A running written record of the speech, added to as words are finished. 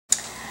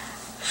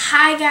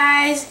Hi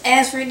guys,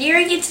 as we're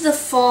nearing into the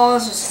fall,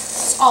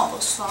 it's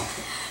almost fall,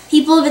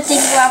 people have been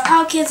thinking about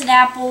pumpkins and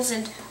apples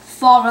and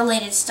fall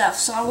related stuff.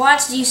 So I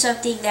wanted to do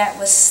something that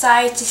was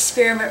science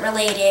experiment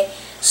related.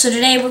 So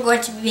today we're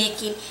going to be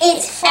making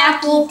an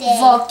apple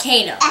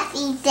volcano.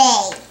 Every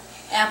day.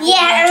 Apple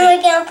yeah, volcano. and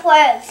we're going to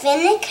pour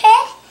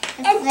vinegar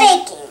and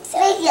baking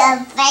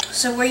soda.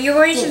 So what you're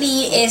going to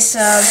need is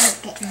some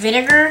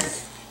vinegar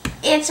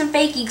and some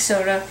baking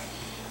soda.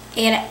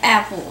 And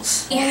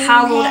apples,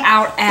 hollowed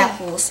out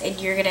apples, and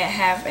you're gonna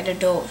have an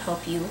adult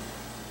help you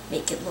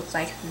make it look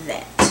like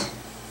that.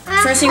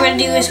 First thing we're gonna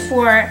do is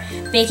pour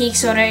baking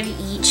soda in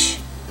each.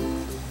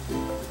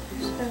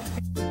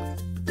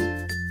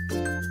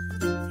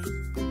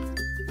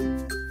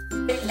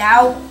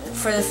 Now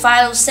for the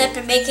final step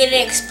in making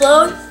it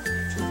explode,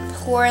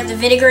 pour the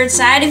vinegar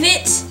inside of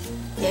it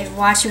and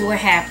watch what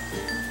happens.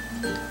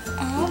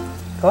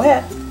 Go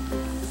ahead.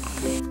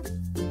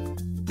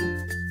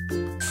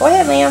 Go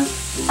ahead, ma'am. Look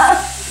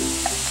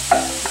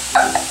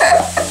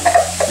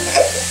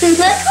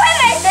what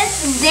I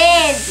just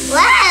did.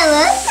 Wow,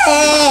 look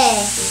at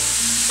it.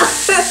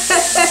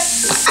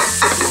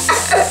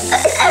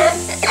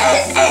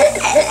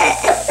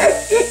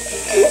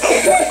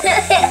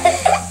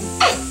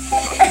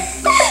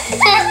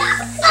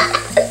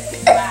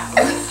 Wow,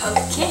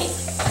 okay.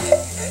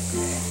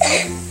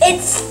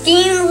 It's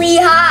extremely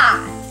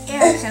hot.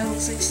 Yeah, it kind of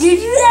looks like Did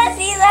you not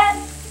see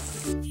that?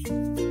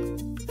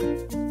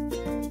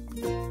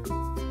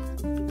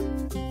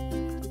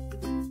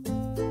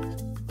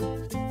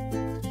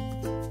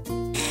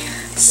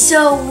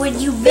 So when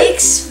you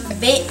mix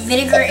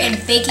vinegar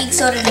and baking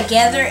soda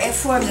together, it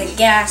forms a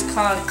gas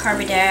called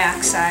carbon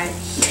dioxide.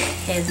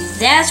 And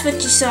that's what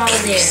you saw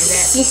there,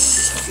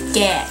 that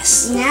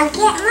gas. Now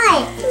get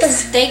mine.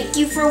 Thank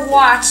you for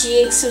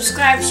watching.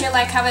 Subscribe, share,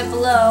 like, comment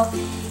below.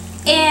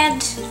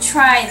 And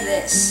try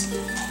this.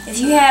 If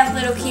you have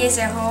little kids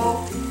at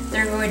home,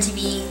 they're going to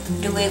be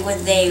doing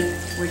what they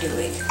were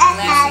doing.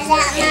 Laughing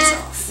their heads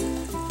off.